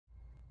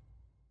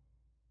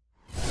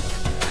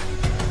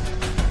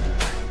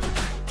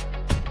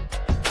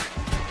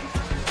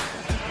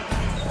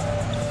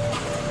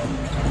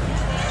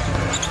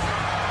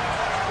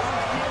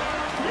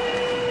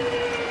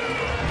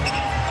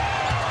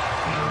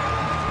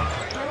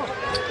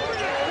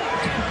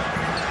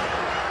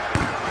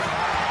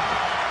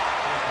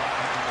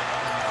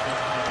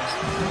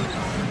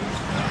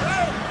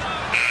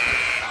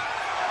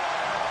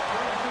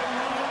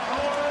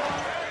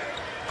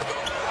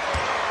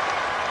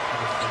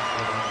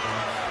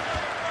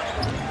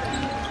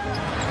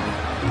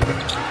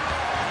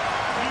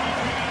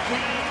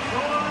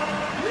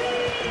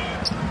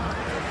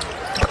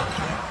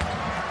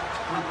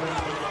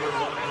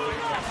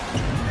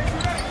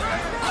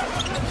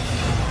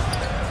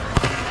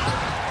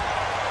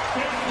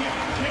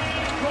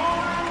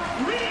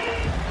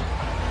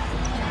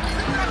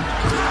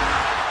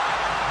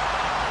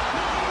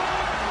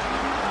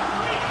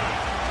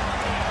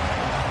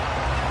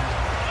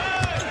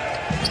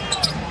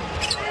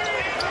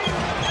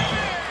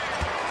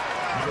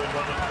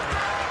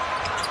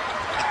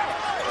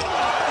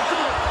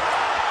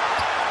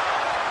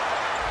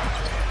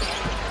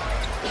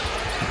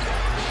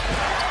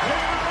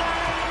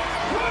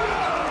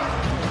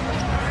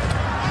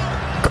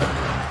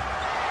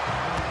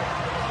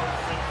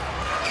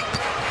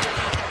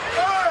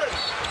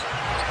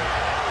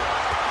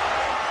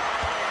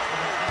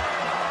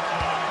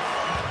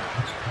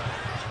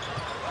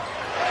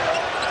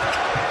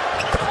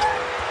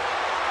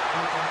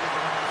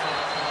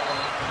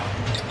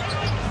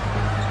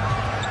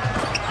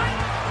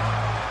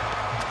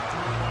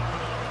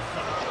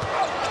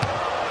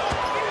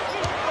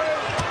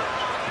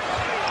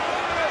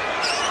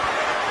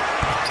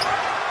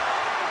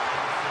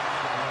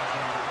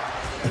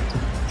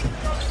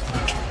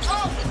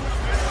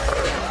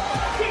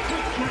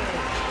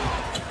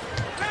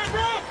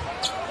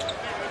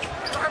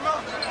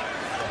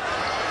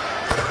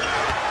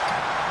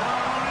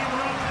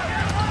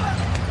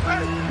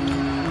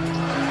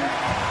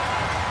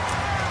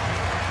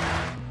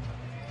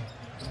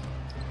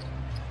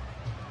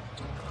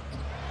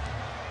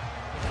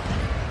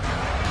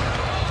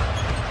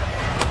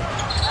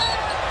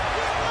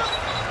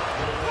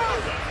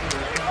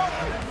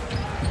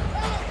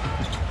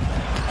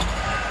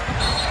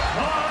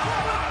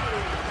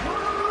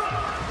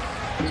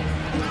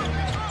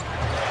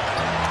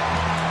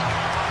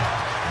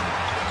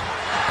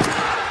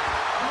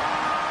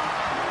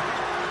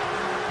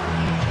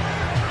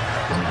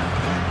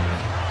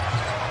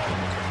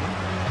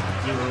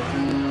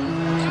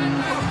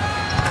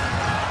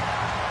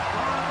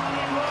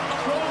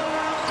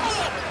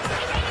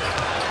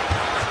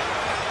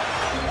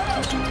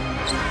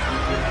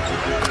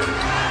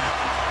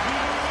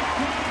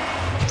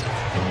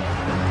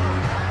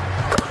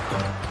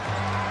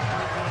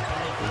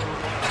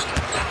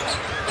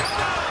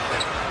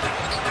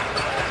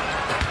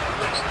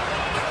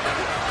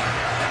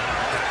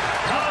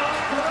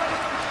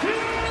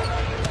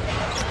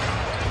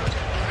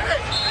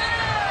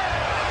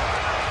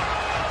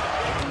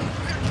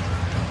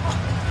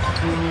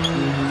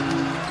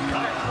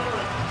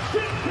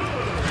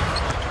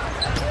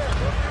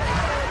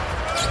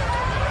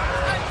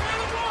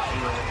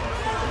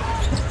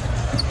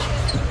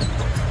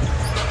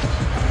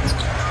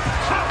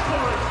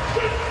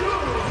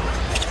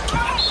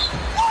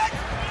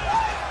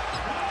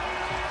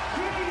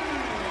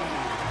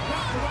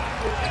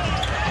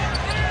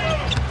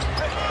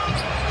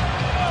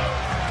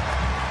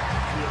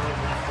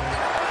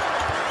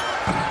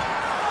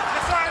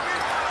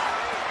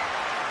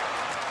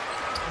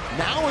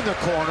Now in the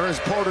corner is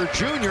Porter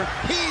Jr.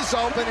 He's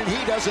open and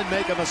he doesn't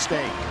make a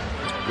mistake.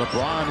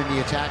 LeBron in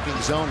the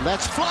attacking zone.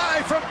 Let's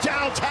fly from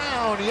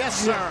downtown.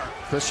 Yes, sir.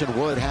 Christian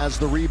Wood has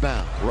the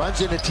rebound.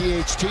 Runs into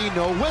THT.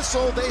 No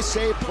whistle. They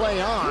say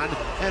play on.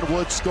 And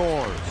Wood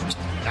scores.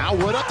 Now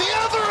Wood up the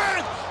other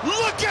end.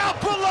 Look out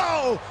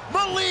below.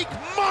 Malik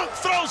Monk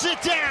throws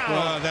it down.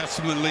 Well,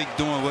 that's Malik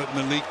doing what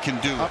Malik can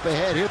do. Up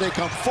ahead. Here they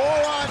come.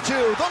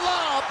 4-on-2. The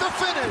lob. The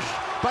finish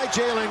by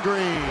Jalen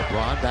Green.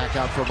 LeBron back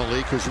out for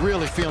Malik, who's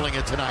really feeling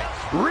it tonight.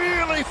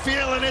 Really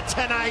feeling it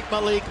tonight,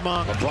 Malik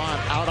Monk. LeBron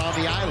out on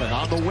the island,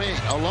 on the wing,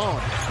 alone.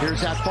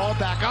 Here's that ball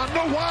back on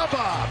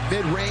Nwaba.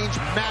 Mid-range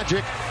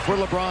magic for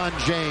LeBron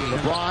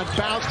James. LeBron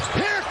bounce.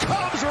 Here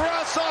comes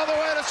Russ all the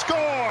way to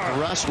score.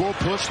 Russ will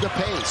push the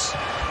pace.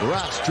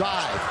 Russ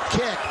drive,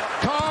 kick.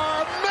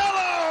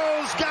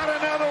 Carmelo's got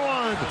another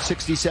one.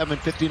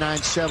 67-59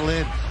 settle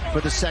in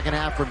for the second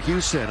half from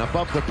Houston.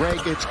 Above the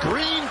break, it's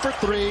Green for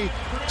three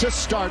to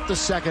start the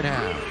second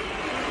half.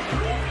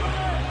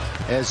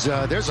 As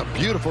there's a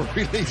beautiful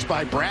release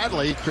by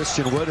Bradley.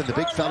 Christian Wood and the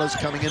big fellas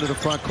coming into the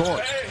front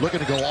court. Looking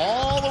to go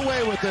all the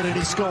way with it, and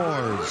he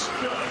scores.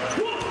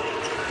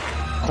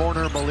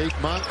 Corner Malik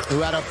Monk, who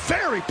had a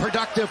very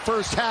productive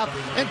first half,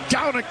 and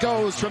down it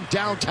goes from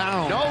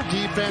downtown. No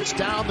defense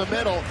down the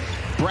middle.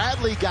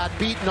 Bradley got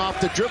beaten off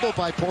the dribble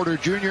by Porter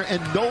Jr.,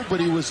 and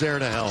nobody was there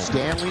to help.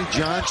 Stanley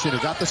Johnson, who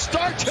got the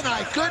start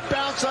tonight. Good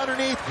bounce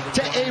underneath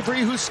to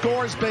Avery, who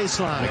scores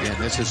baseline. Again,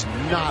 this is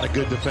not a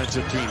good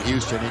defensive team,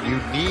 Houston, and you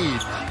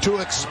need to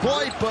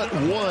exploit, but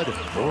Wood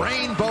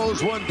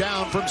rainbows one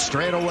down from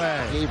straight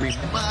away. Avery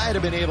might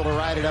have been able to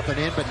ride it up and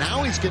in, but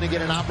now he's going to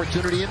get an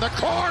opportunity in the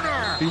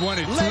corner. He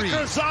wanted three.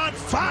 Lakers on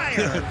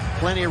fire.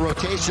 Plenty of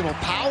rotational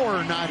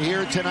power not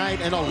here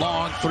tonight, and a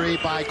long three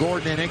by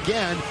Gordon, and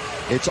again,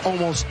 it's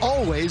almost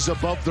always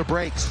above the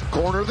breaks.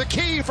 Corner the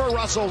key for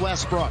Russell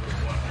Westbrook.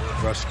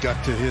 Russ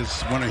got to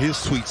one of his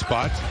sweet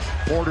spots.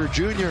 Porter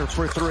Jr.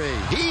 for three.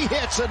 He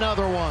hits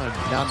another one.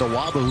 Now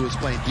Nwaba, who is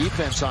playing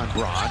defense on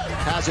Braun,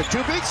 has it.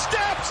 Two big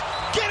steps.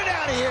 Get it out.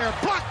 out of here.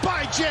 Blocked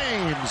by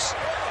James.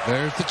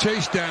 There's the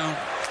chase down.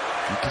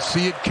 You can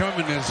see it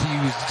coming as he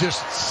was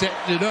just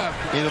setting it up.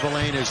 Into the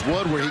lane is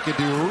Wood, where he could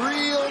do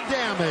real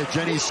damage,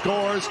 and he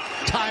scores.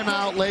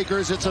 Timeout,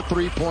 Lakers. It's a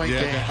three-point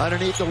game.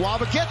 Underneath,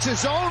 Nwaba gets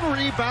his own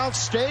rebound,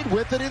 stayed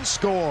with it, and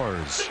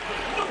scores.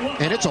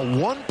 And it's a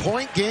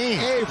one-point game.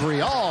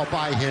 Avery all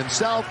by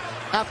himself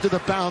after the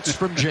bounce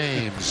from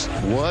James.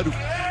 Wood,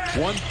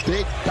 one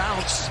big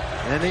bounce,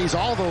 and he's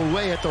all the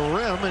way at the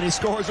rim, and he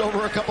scores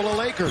over a couple of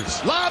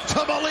Lakers. Lob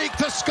to Malik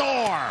to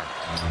score.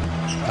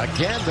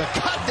 Again, the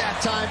cut that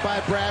time by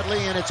Bradley,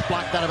 and it's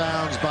blocked out of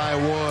bounds by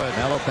Wood.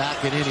 Melo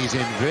backing in. He's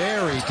in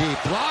very deep.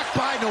 Blocked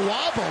by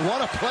Nwaba.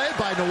 What a play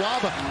by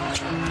Nwaba.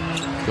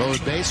 Goes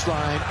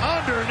baseline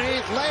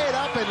underneath, lay it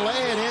up and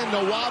lay it in.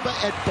 Nwaba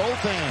at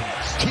both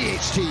ends.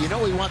 THT, you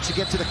know he wants to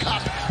get to the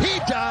cup. He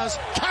does.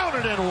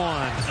 Counted in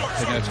one.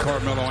 And that's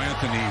Carmelo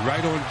Anthony.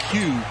 Right on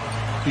cue,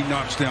 he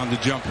knocks down the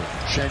jumper.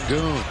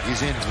 Şengün,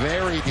 he's in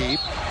very deep.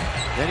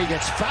 Then he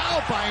gets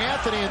fouled by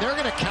Anthony, and they're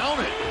going to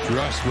count it.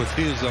 Russ with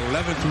his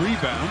 11th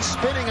rebound.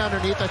 Spinning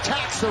underneath,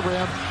 attacks the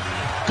rim.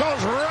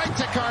 Goes right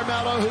to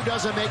Carmelo, who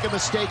doesn't make a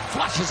mistake.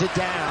 Flushes it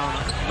down.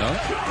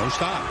 No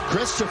stop.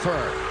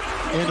 Christopher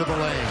into the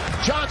lane.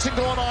 Johnson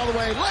going all the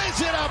way.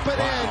 Lays it up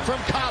and in from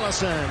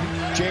Collison.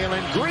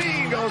 Jalen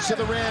Green goes to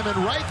the rim, and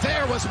right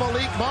there was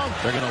Malik Monk.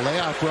 They're going to lay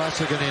off Russ.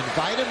 They're going to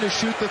invite him to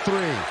shoot the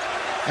three.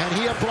 And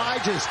he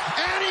obliges.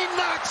 And he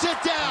knocks it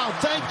down.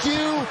 Thank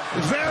you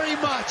very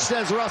much,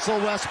 says Russell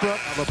Westbrook.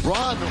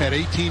 LeBron had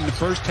 18 in the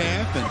first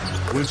half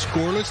and was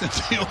scoreless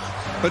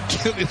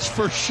until his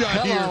first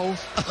shot here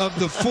of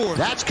the fourth.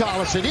 That's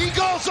Collison. He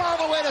goes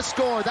all the way to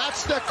score.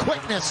 That's the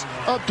quickness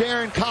of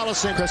Darren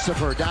Collison.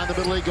 Christopher, down the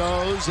middle he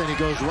goes, and he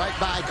goes right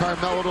by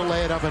Carmelo to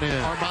lay it up and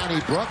in.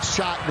 Armani Brooks,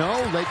 shot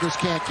no. Lakers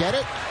can't get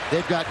it.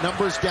 They've got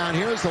numbers down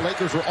here as the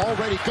Lakers were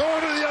already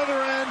going to the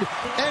other end,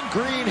 and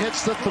Green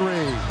hits the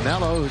three.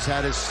 Melo, who's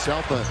had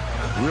himself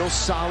a real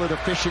solid,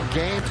 efficient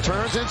game,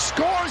 turns and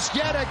scores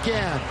yet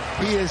again.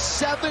 He is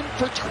 7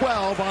 for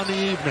 12 on the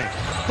evening.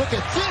 Look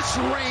at this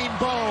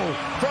rainbow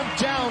from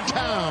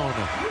downtown.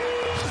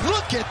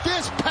 Look at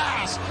this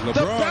pass. LeBron.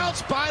 The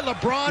bounce by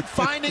LeBron,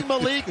 finding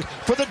Malik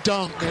for the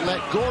dunk. They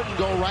let Gordon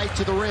go right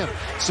to the rim.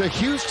 So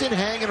Houston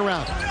hanging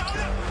around.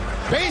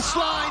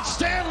 Baseline,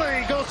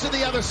 Stanley goes to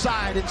the other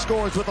side and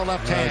scores with the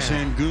left hand.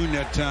 Şengün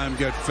that time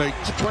got faked.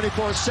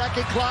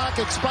 24-second clock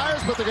expires,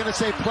 but they're going to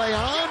say play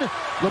on.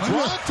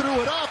 LeBron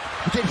threw it up.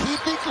 Did he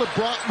think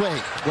LeBron...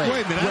 Wait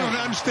a minute. I don't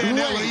understand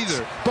that one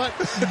either. But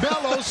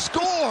Melo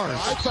scores.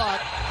 I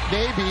thought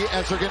maybe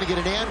as they're going to get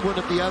an and one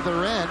at the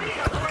other end.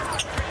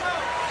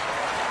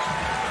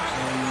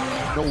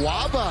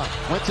 Nwaba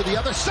went to the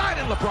other side,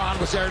 and LeBron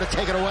was there to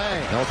take it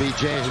away.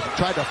 LBJ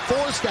tried to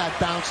force that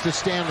bounce to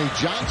Stanley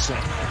Johnson.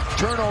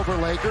 Turnover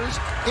Lakers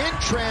in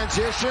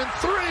transition.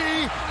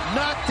 Three,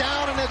 knocked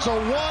down, and it's a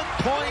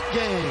one-point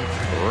game.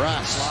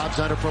 Russ lobs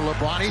under for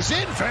LeBron. He's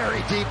in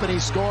very deep, and he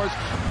scores.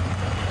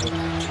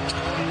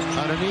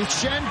 Underneath,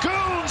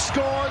 Şengün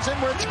scores,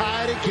 and we're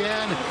tied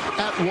again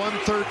at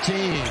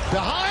 113.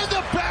 Behind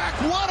the back,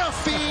 what a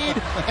feed,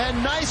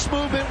 and nice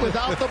movement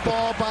without the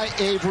ball by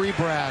Avery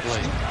Bradley.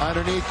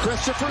 Underneath,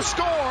 Christopher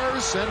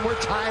scores, and we're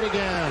tied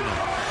again.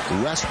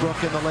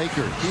 Westbrook and the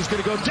Lakers. He's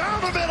going to go down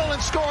the middle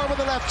and score with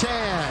the left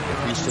hand.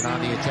 Houston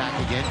on the attack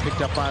again,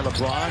 picked up by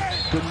LeBron.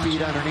 Good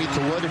feed underneath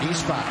to Wood, and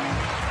he's fouled.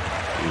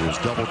 He was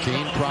double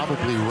teamed,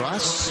 probably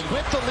Russ.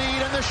 With the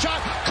lead and the shot.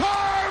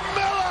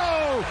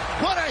 Carmelo!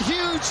 What a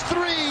huge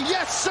three.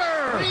 Yes,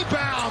 sir.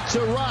 Rebound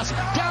to Russ.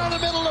 Down the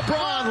middle,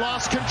 LeBron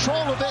lost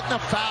control of it, and a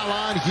foul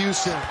on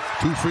Houston.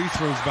 2 free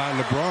throws by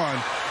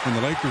LeBron, and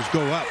the Lakers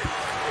go up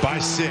by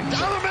 6.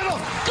 Down the middle.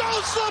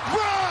 Goes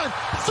LeBron.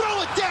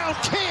 Throw it down,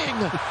 King.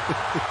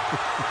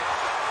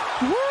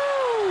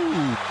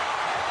 Woo!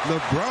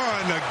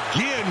 LeBron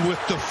again with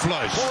the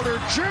flush.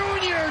 Porter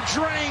Jr.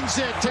 drains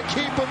it to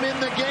keep him in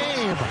the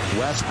game.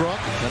 Westbrook,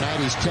 tonight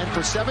he's 10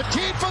 for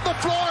 17 from the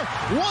floor.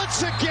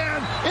 Once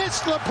again,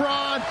 it's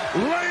LeBron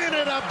laying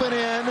it up and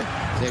in.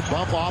 They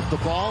bump off the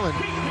ball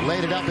and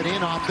laid it up and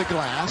in off the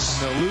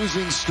glass. The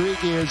losing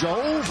streak is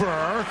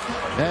over,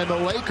 and the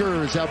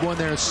Lakers have won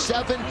their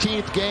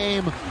 17th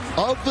game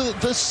of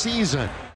the season.